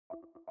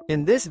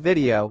In this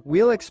video,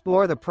 we'll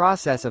explore the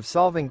process of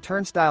solving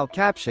Turnstile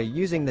CAPTCHA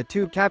using the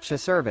toCAPTCHA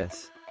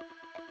service.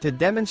 To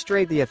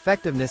demonstrate the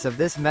effectiveness of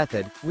this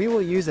method, we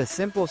will use a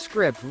simple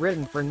script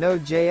written for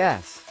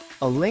Node.js.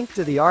 A link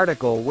to the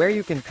article where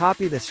you can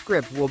copy the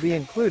script will be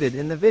included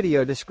in the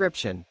video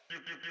description.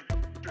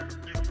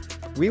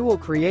 We will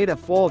create a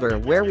folder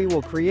where we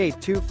will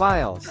create two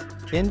files,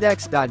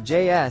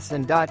 index.js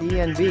and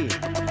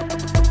 .env.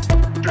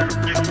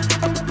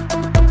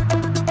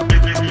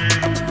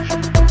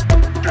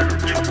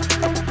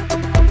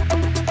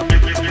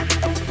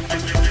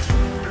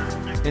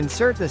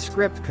 Insert the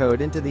script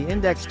code into the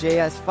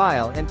index.js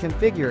file and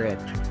configure it.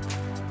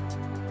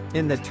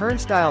 In the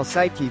Turnstile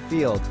site key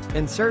field,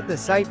 insert the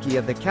site key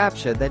of the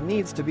CAPTCHA that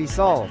needs to be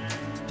solved.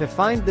 To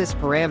find this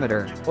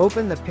parameter,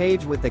 open the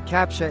page with the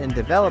CAPTCHA in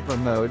developer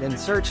mode and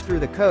search through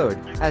the code,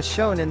 as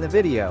shown in the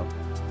video.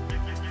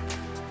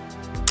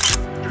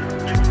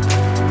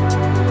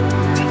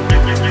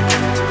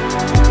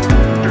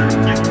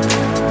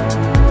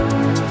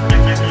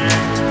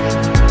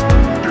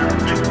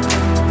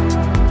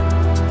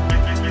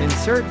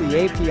 Insert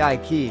the API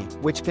key,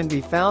 which can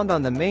be found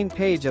on the main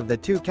page of the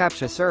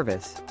toCAPTCHA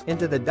service,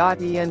 into the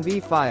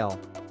 .env file.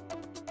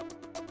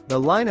 The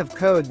line of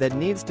code that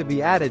needs to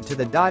be added to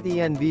the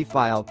 .env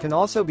file can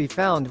also be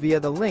found via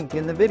the link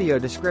in the video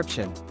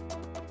description.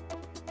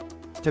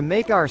 To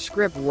make our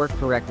script work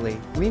correctly,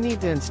 we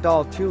need to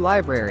install two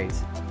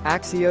libraries,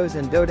 Axios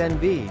and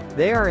dotenv.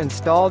 They are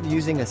installed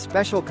using a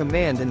special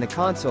command in the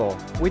console,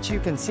 which you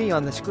can see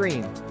on the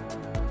screen.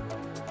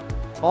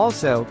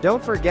 Also,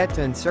 don't forget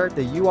to insert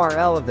the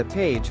URL of the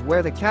page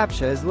where the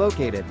CAPTCHA is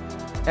located.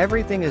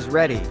 Everything is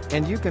ready,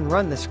 and you can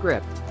run the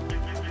script.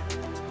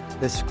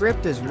 The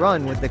script is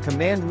run with the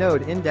command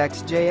node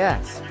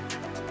index.js.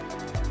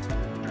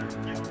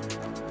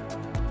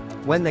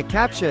 When the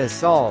CAPTCHA is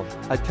solved,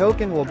 a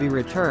token will be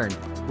returned,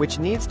 which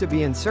needs to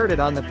be inserted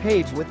on the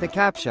page with the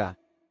CAPTCHA.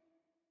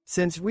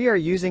 Since we are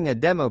using a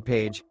demo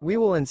page, we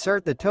will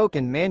insert the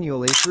token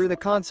manually through the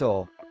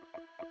console.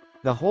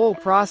 The whole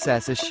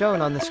process is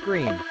shown on the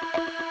screen.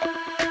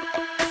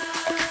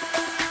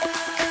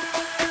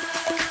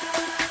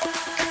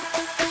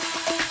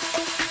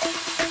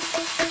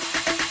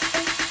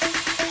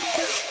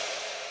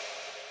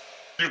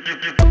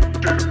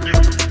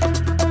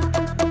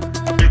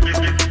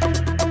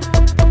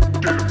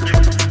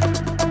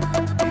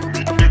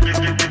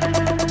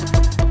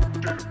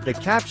 The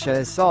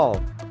CAPTCHA is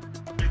solved.